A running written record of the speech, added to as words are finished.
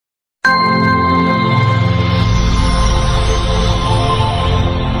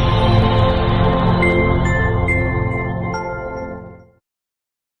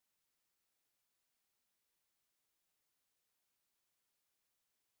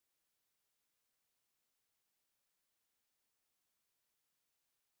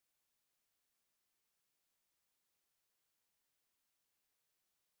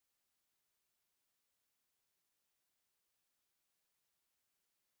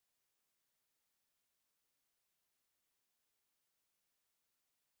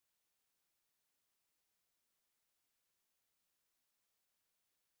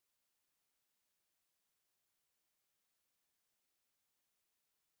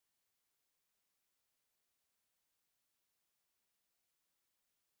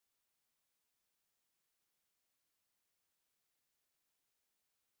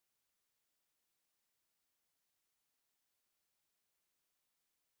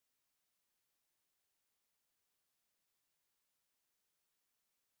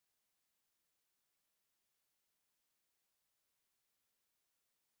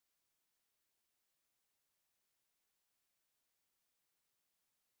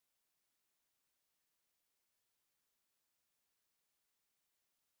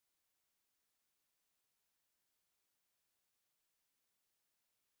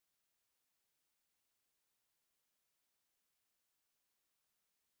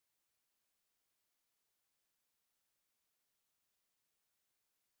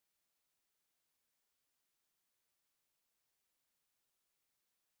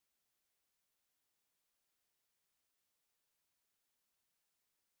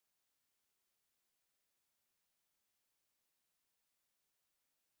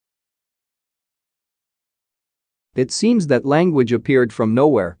It seems that language appeared from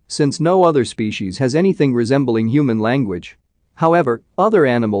nowhere, since no other species has anything resembling human language. However, other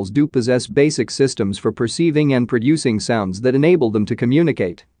animals do possess basic systems for perceiving and producing sounds that enable them to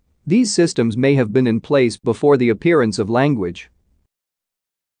communicate. These systems may have been in place before the appearance of language.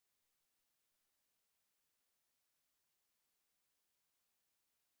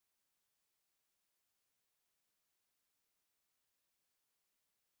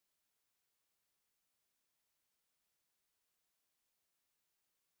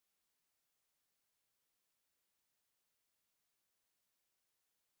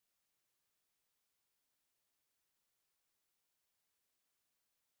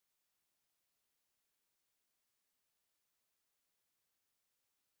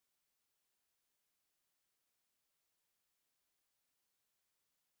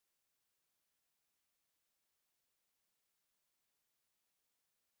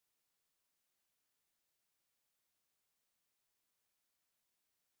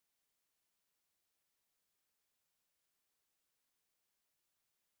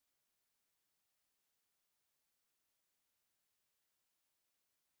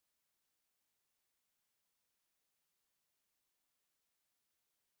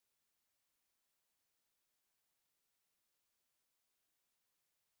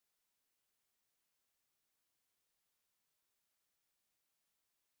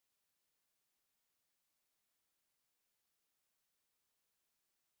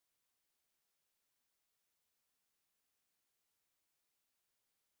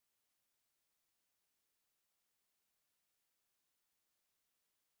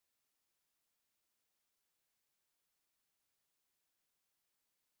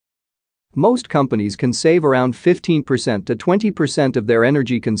 Most companies can save around 15% to 20% of their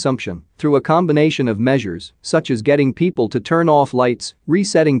energy consumption through a combination of measures such as getting people to turn off lights,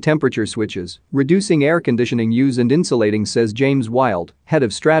 resetting temperature switches, reducing air conditioning use and insulating, says James Wild, head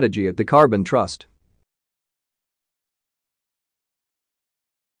of strategy at the Carbon Trust.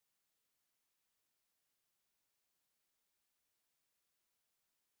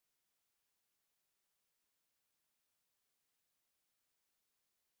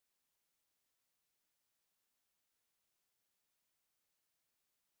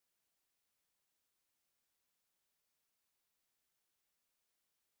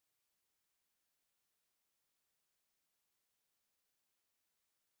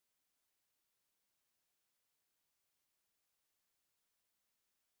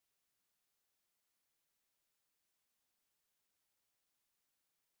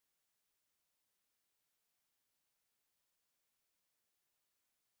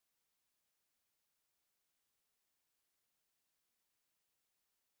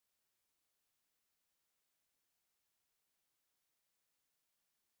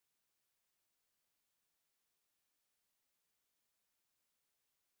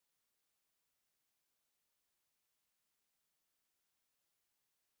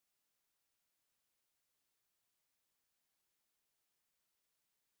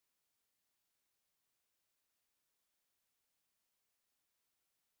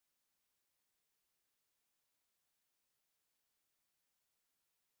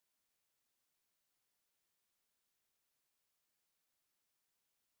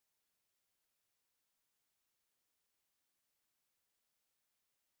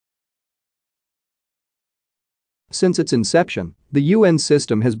 Since its inception, the UN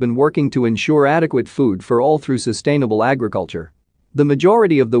system has been working to ensure adequate food for all through sustainable agriculture. The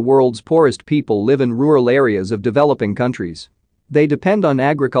majority of the world's poorest people live in rural areas of developing countries. They depend on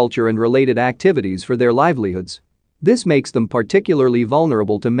agriculture and related activities for their livelihoods. This makes them particularly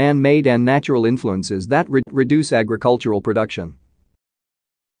vulnerable to man-made and natural influences that reduce agricultural production.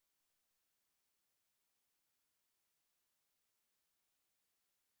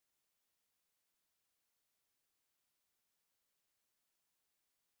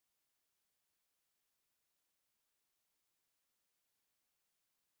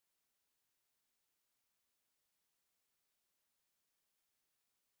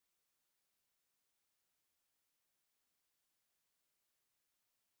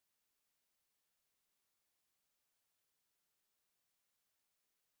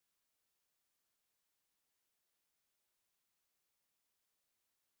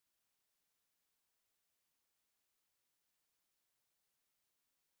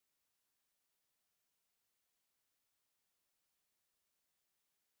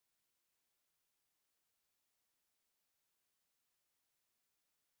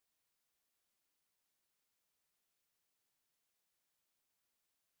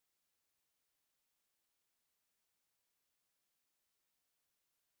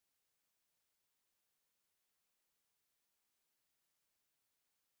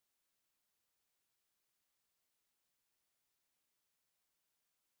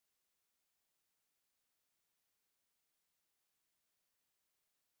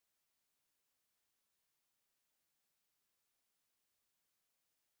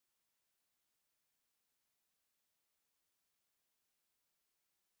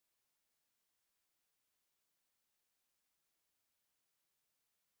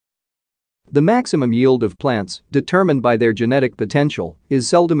 The maximum yield of plants, determined by their genetic potential, is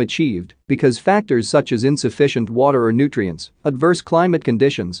seldom achieved because factors such as insufficient water or nutrients, adverse climate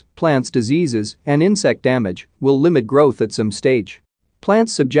conditions, plants' diseases, and insect damage will limit growth at some stage.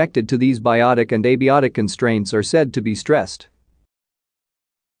 Plants subjected to these biotic and abiotic constraints are said to be stressed.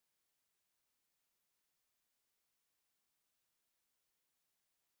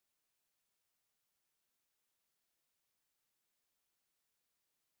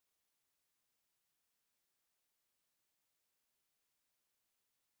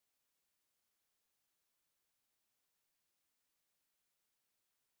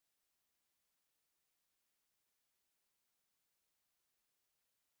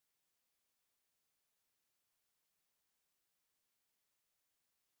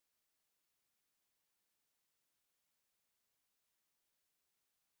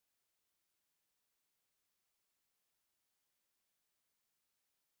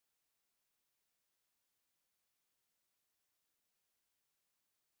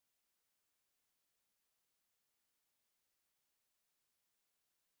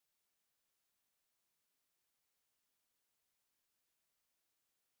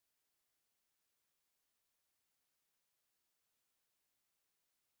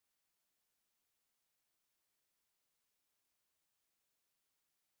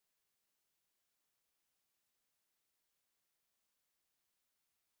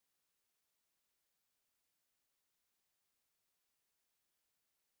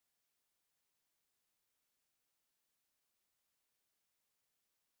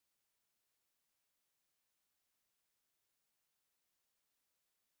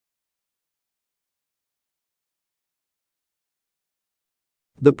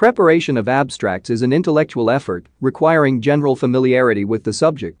 The preparation of abstracts is an intellectual effort requiring general familiarity with the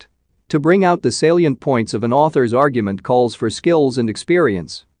subject. To bring out the salient points of an author's argument calls for skills and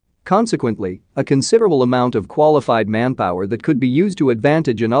experience. Consequently, a considerable amount of qualified manpower that could be used to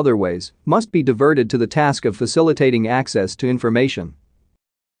advantage in other ways must be diverted to the task of facilitating access to information.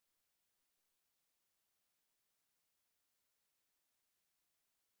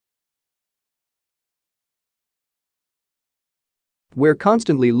 We're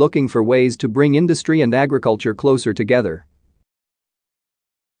constantly looking for ways to bring industry and agriculture closer together.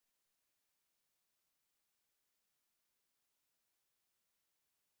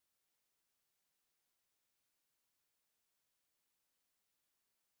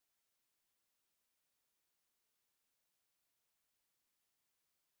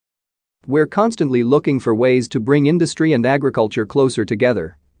 We're constantly looking for ways to bring industry and agriculture closer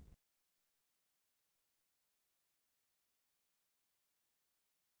together.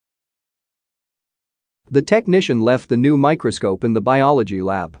 The technician left the new microscope in the biology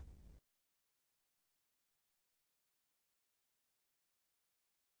lab.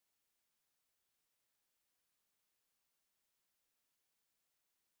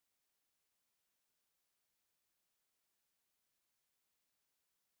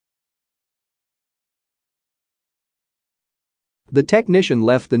 The technician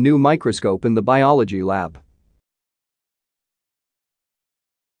left the new microscope in the biology lab.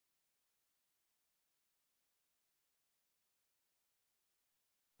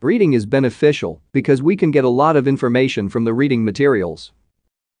 Reading is beneficial because we can get a lot of information from the reading materials.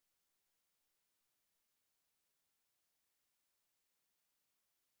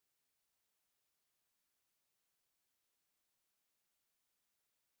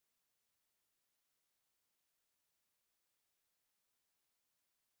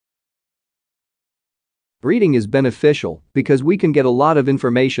 Reading is beneficial because we can get a lot of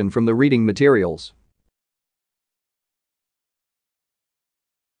information from the reading materials.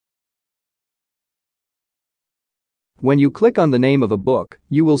 When you click on the name of a book,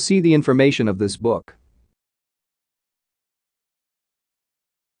 you will see the information of this book.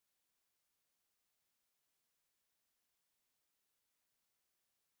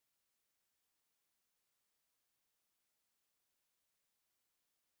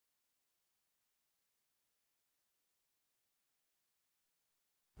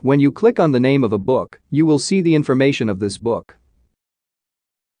 When you click on the name of a book, you will see the information of this book.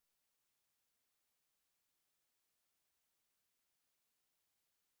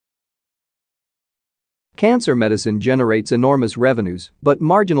 Cancer medicine generates enormous revenues but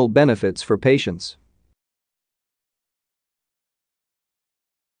marginal benefits for patients.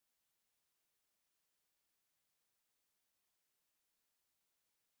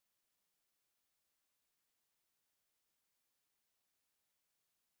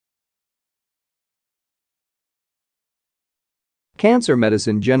 Cancer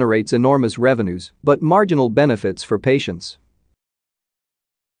medicine generates enormous revenues but marginal benefits for patients.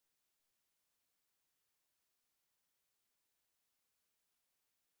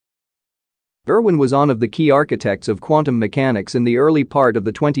 Irwin was one of the key architects of quantum mechanics in the early part of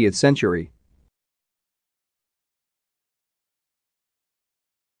the 20th century.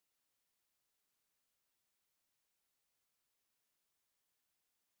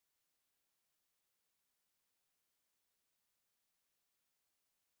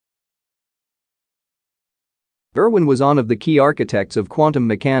 Irwin was one of the key architects of quantum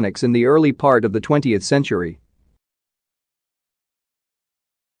mechanics in the early part of the 20th century.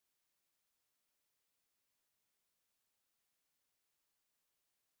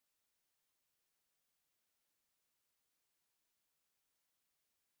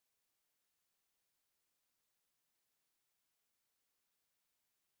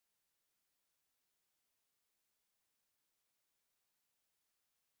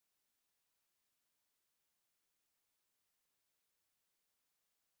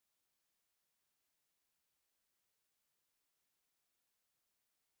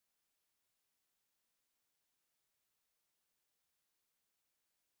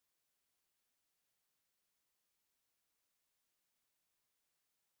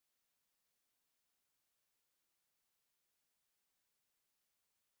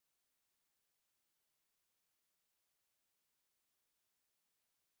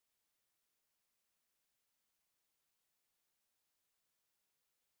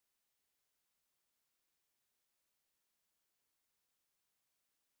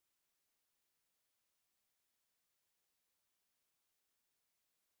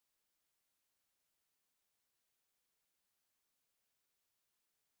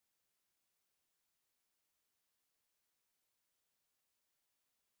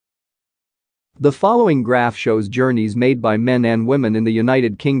 The following graph shows journeys made by men and women in the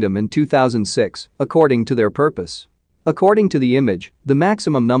United Kingdom in 2006, according to their purpose. According to the image, the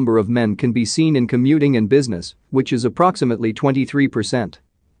maximum number of men can be seen in commuting and business, which is approximately 23%.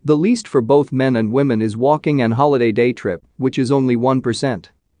 The least for both men and women is walking and holiday day trip, which is only 1%.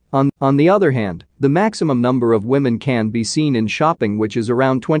 On the other hand, the maximum number of women can be seen in shopping, which is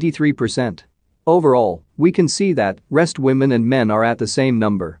around 23%. Overall, we can see that rest women and men are at the same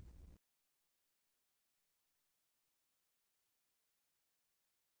number.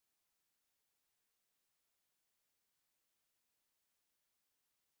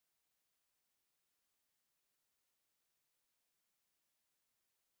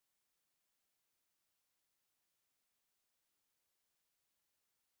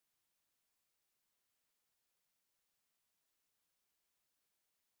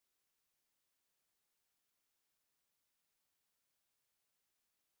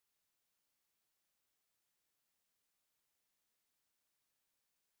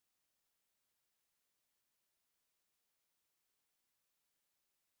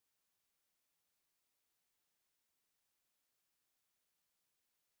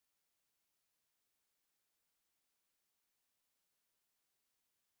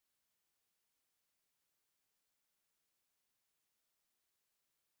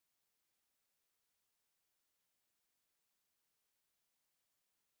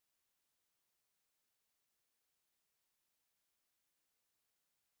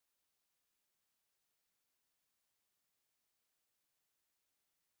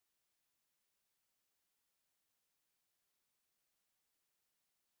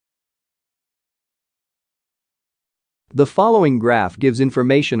 The following graph gives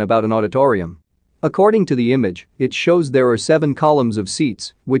information about an auditorium. According to the image, it shows there are 7 columns of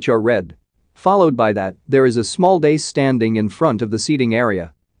seats, which are red. Followed by that, there is a small dais standing in front of the seating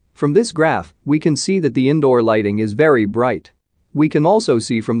area. From this graph, we can see that the indoor lighting is very bright. We can also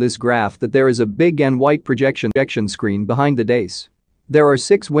see from this graph that there is a big and white projection screen behind the dais. There are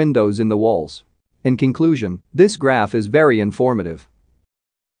 6 windows in the walls. In conclusion, this graph is very informative.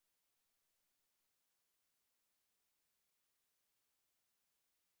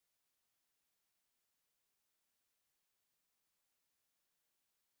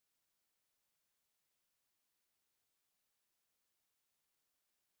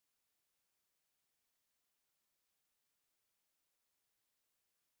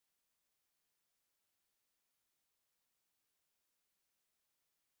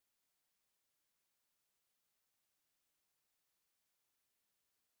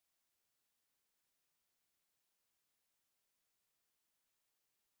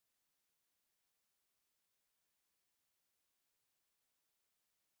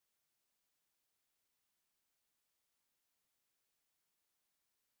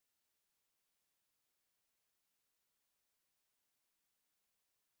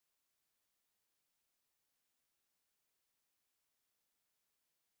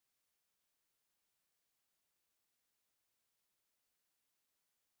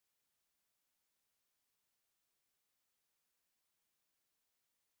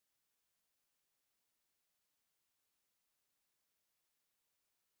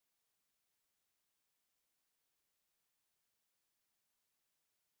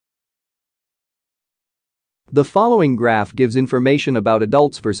 The following graph gives information about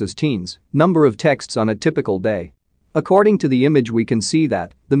adults versus teens, number of texts on a typical day. According to the image, we can see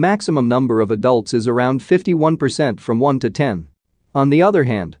that the maximum number of adults is around 51% from 1 to 10. On the other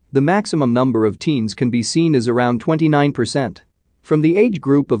hand, the maximum number of teens can be seen as around 29%. From the age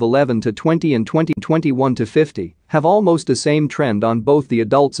group of 11 to 20 and 21 to 50 have almost the same trend on both the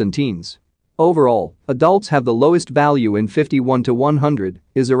adults and teens. Overall, adults have the lowest value in 51 to 100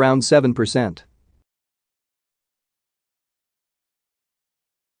 is around 7%.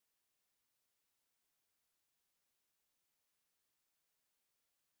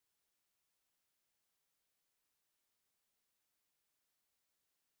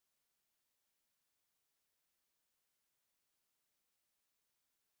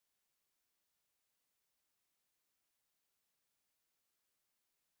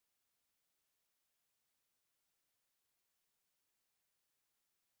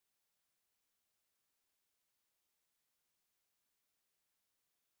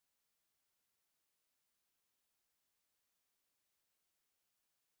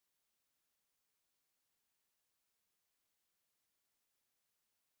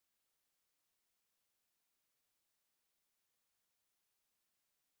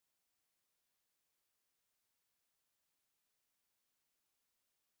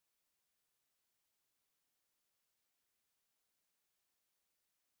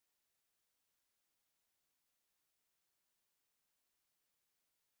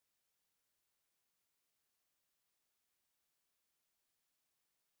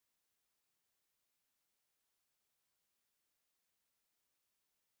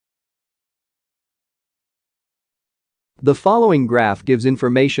 The following graph gives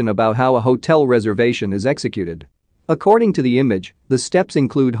information about how a hotel reservation is executed. According to the image, the steps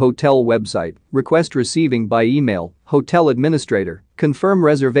include hotel website, request receiving by email, hotel administrator, confirm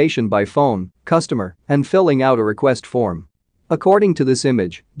reservation by phone, customer, and filling out a request form. According to this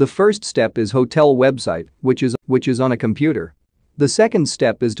image, the first step is hotel website, which is on a computer. The second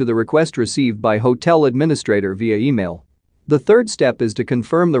step is to the request received by hotel administrator via email. The third step is to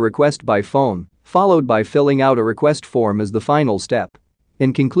confirm the request by phone, followed by filling out a request form as the final step.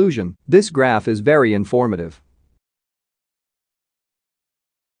 In conclusion, this graph is very informative.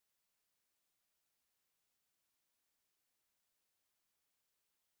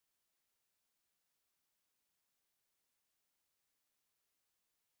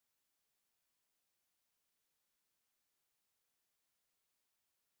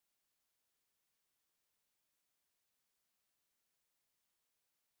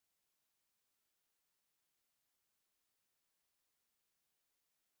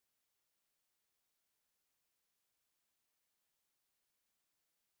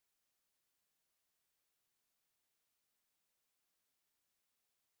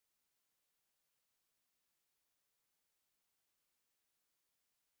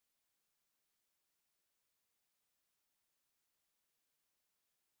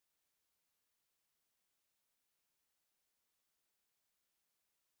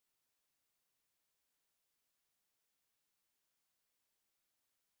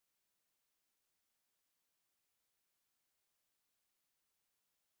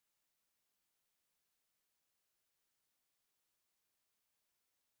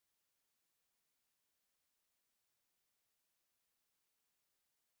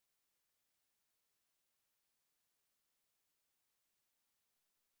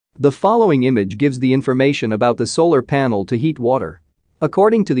 The following image gives the information about the solar panel to heat water.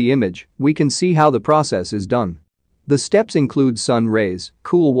 According to the image, we can see how the process is done. The steps include sun rays,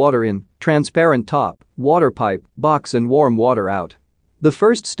 cool water in, transparent top, water pipe, box and warm water out. The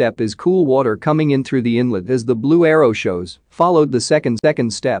first step is cool water coming in through the inlet as the blue arrow shows, followed the second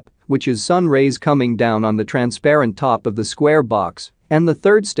step, which is sun rays coming down on the transparent top of the square box, and the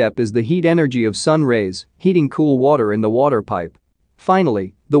third step is the heat energy of sun rays heating cool water in the water pipe.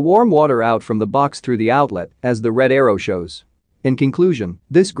 Finally, the warm water out from the box through the outlet, as the red arrow shows. In conclusion,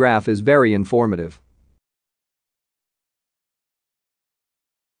 this graph is very informative.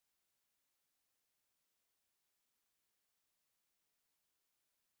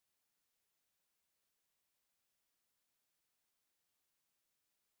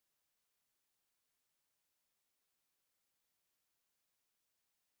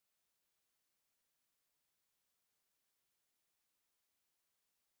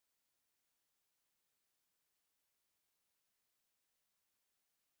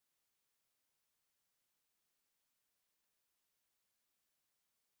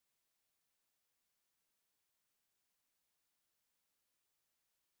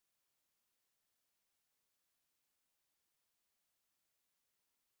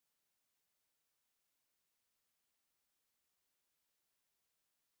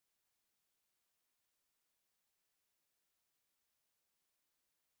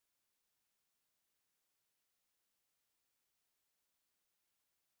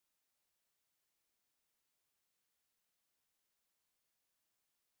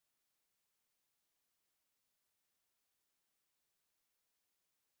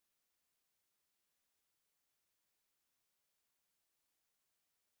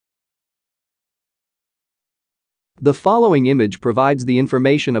 The following image provides the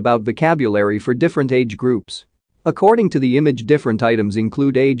information about vocabulary for different age groups. According to the image, different items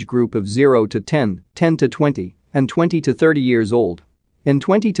include age group of 0 to 10, 10 to 20, and 20 to 30 years old. In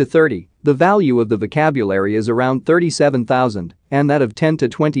 20 to 30, the value of the vocabulary is around 37,000, and that of 10 to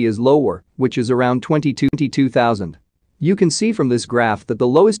 20 is lower, which is around 22,000. You can see from this graph that the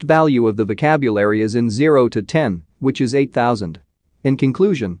lowest value of the vocabulary is in 0 to 10, which is 8,000. In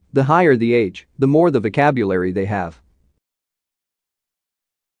conclusion, the higher the age, the more the vocabulary they have.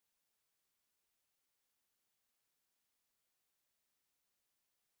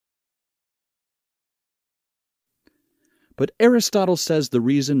 But Aristotle says the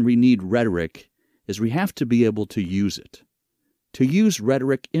reason we need rhetoric is we have to be able to use it. To use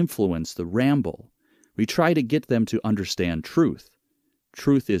rhetoric influence the ramble. We try to get them to understand truth.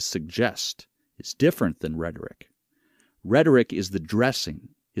 Truth is suggest, is different than rhetoric. Rhetoric is the dressing,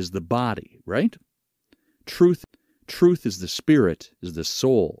 is the body, right? Truth is the spirit, is the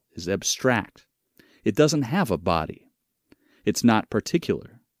soul, is abstract. It doesn't have a body. It's not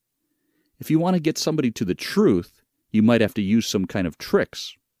particular. If you want to get somebody to the truth, you might have to use some kind of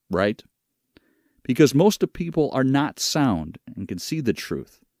tricks, right? Because most of people are not sound and can see the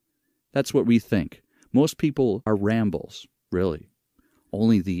truth. That's what we think. Most people are rambles, really.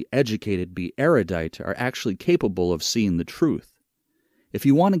 Only the educated, be erudite, are actually capable of seeing the truth. If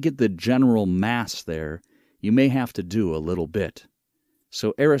you want to get the general mass there, you may have to do a little bit.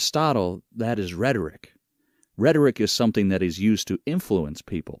 So Aristotle, that is rhetoric. Rhetoric is something that is used to influence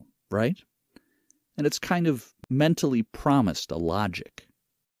people, right? And it's kind of mentally promised a logic.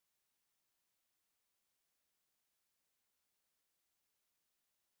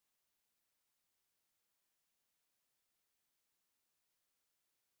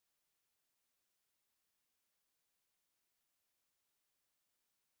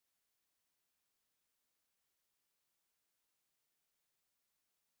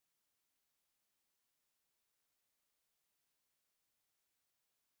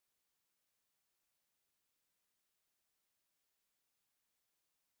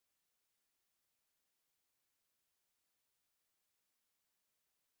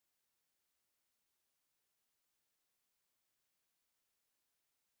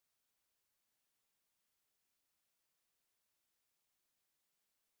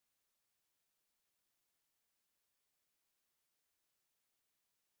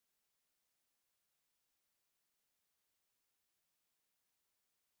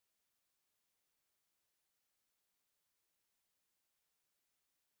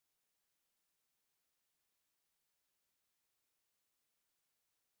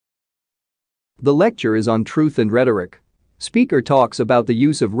 The lecture is on truth and rhetoric. Speaker talks about the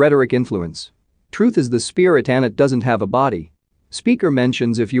use of rhetoric influence. Truth is the spirit and it doesn't have a body. Speaker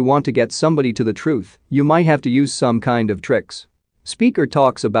mentions if you want to get somebody to the truth, you might have to use some kind of tricks. Speaker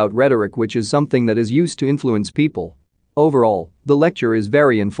talks about rhetoric, which is something that is used to influence people. Overall, the lecture is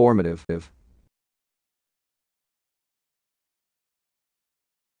very informative.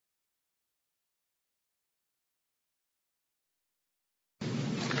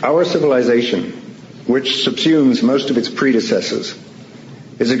 Our civilization, which subsumes most of its predecessors,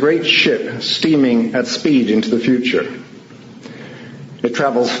 is a great ship steaming at speed into the future. It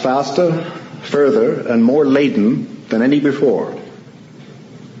travels faster, further, and more laden than any before.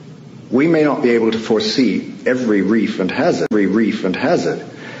 We may not be able to foresee every reef and hazard,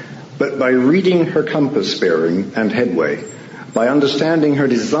 but by reading her compass bearing and headway, by understanding her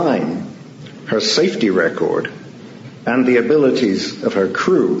design, her safety record, and the abilities of her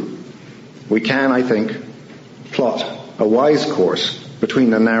crew, we can, I think, plot a wise course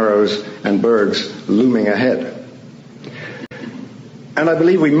between the narrows and bergs looming ahead. And I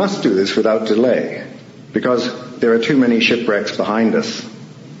believe we must do this without delay, because there are too many shipwrecks behind us.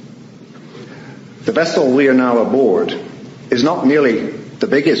 The vessel we are now aboard is not merely the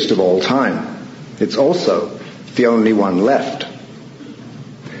biggest of all time, it's also the only one left.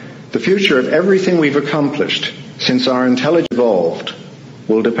 The future of everything we've accomplished since our intelligence evolved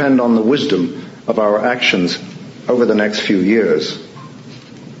will depend on the wisdom of our actions over the next few years.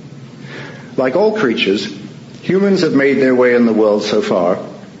 Like all creatures, humans have made their way in the world so far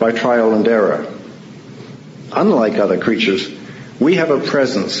by trial and error. Unlike other creatures, we have a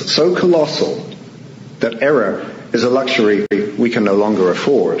presence so colossal that error is a luxury we can no longer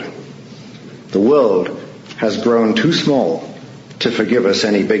afford. The world has grown too small to forgive us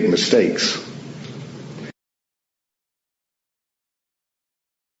any big mistakes.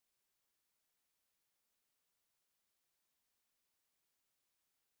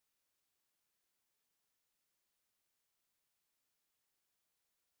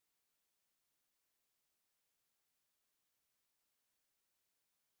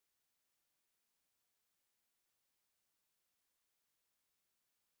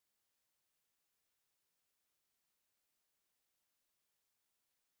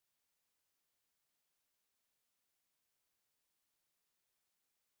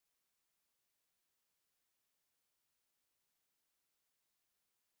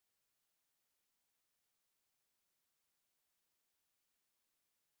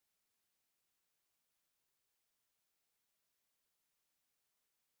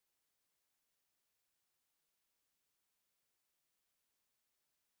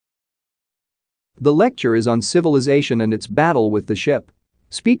 The lecture is on civilization and its battle with the ship.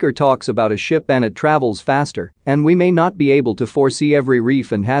 Speaker talks about a ship and it travels faster, and we may not be able to foresee every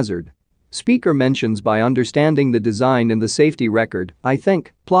reef and hazard. Speaker mentions by understanding the design and the safety record, I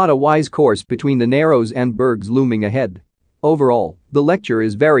think, plot a wise course between the narrows and bergs looming ahead. Overall, the lecture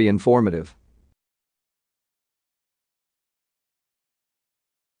is very informative.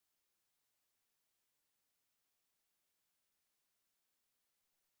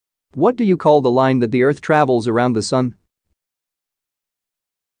 What do you call the line that the Earth travels around the Sun?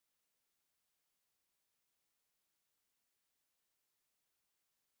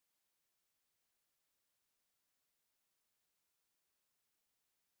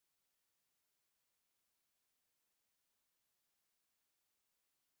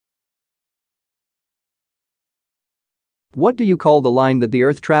 What do you call the line that the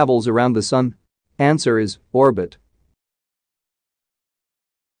Earth travels around the Sun? Answer is orbit.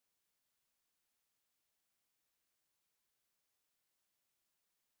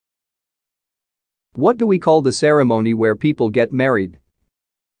 What do we call the ceremony where people get married?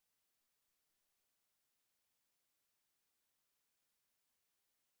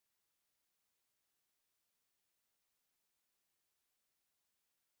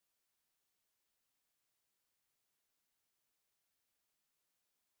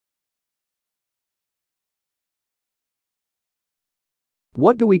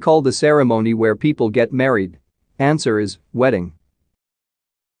 What do we call the ceremony where people get married? Answer is wedding.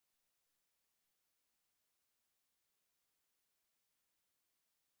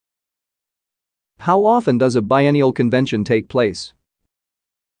 How often does a biennial convention take place?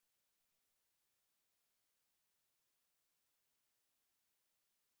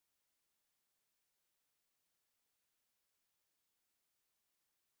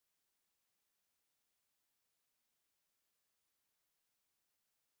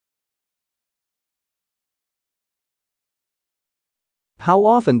 How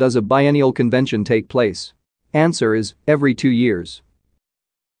often does a biennial convention take place? Answer is every 2 years.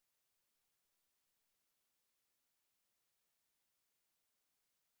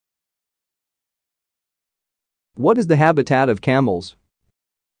 What is the habitat of camels?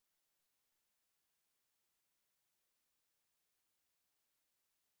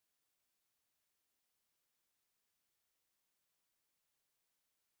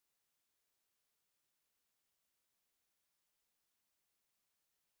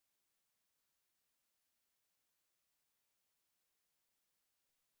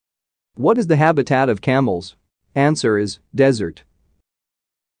 What is the habitat of camels? Answer is desert.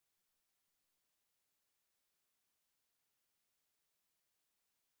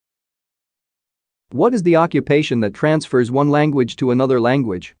 What is the occupation that transfers one language to another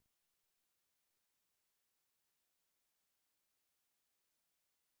language?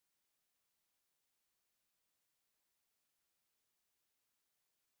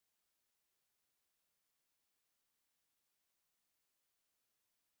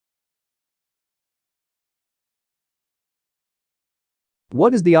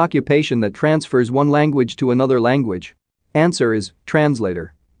 What is the occupation that transfers one language to another language? Answer is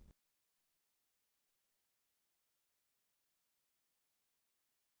translator.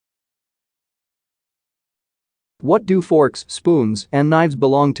 What do forks, spoons, and knives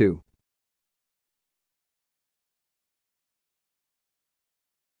belong to?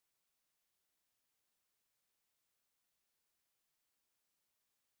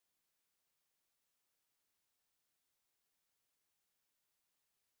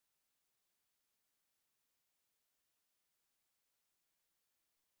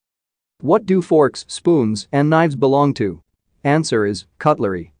 What do forks, spoons, and knives belong to? Answer is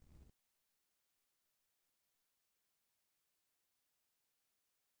cutlery.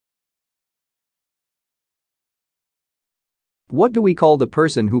 What do we call the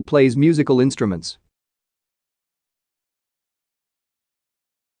person who plays musical instruments?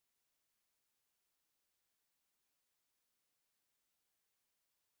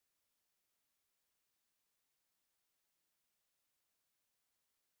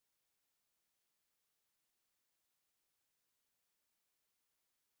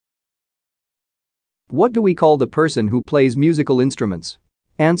 What do we call the person who plays musical instruments?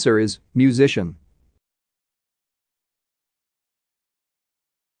 Answer is musician.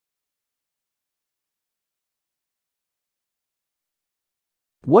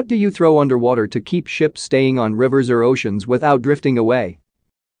 What do you throw underwater to keep ships staying on rivers or oceans without drifting away?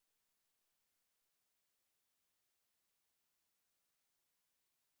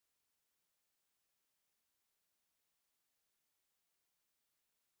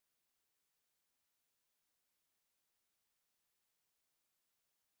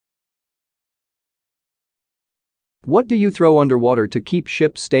 What do you throw underwater to keep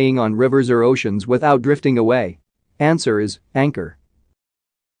ships staying on rivers or oceans without drifting away? Answer is anchor.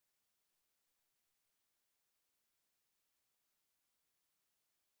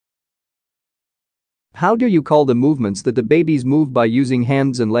 How do you call the movements that the babies move by using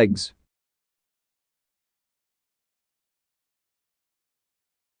hands and legs?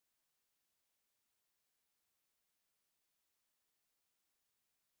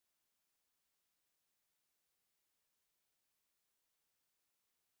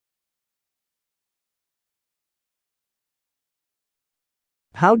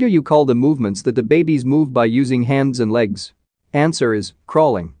 How do you call the movements that the babies move by using hands and legs? Answer is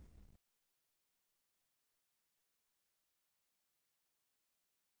crawling.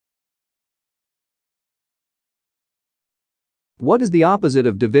 What is the opposite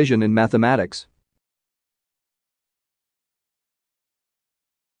of division in mathematics?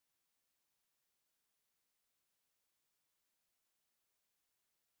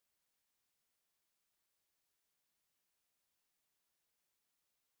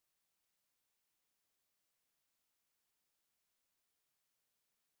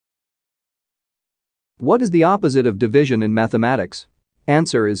 What is the opposite of division in mathematics?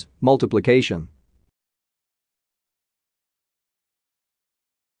 Answer is multiplication.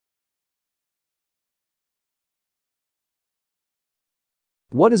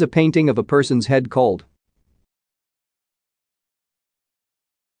 What is a painting of a person's head called?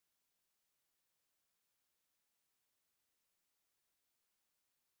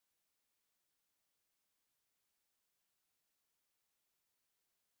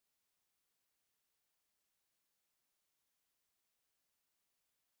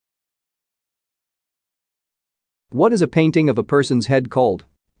 What is a painting of a person's head called?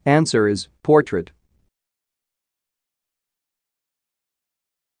 Answer is portrait.